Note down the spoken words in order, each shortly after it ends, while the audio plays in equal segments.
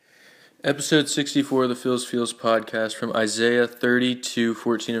Episode 64 of the Phil's Feels podcast from Isaiah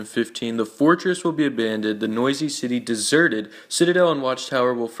 32:14 and 15. The fortress will be abandoned, the noisy city deserted, citadel and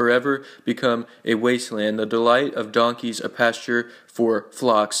watchtower will forever become a wasteland, the delight of donkeys a pasture for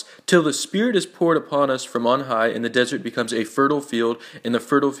flocks, till the Spirit is poured upon us from on high, and the desert becomes a fertile field, and the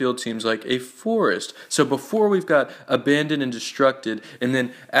fertile field seems like a forest. So before we've got abandoned and destructed, and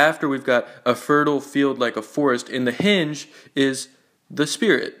then after we've got a fertile field like a forest, and the hinge is the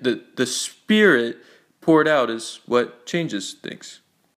Spirit. The Spirit poured out is what changes things.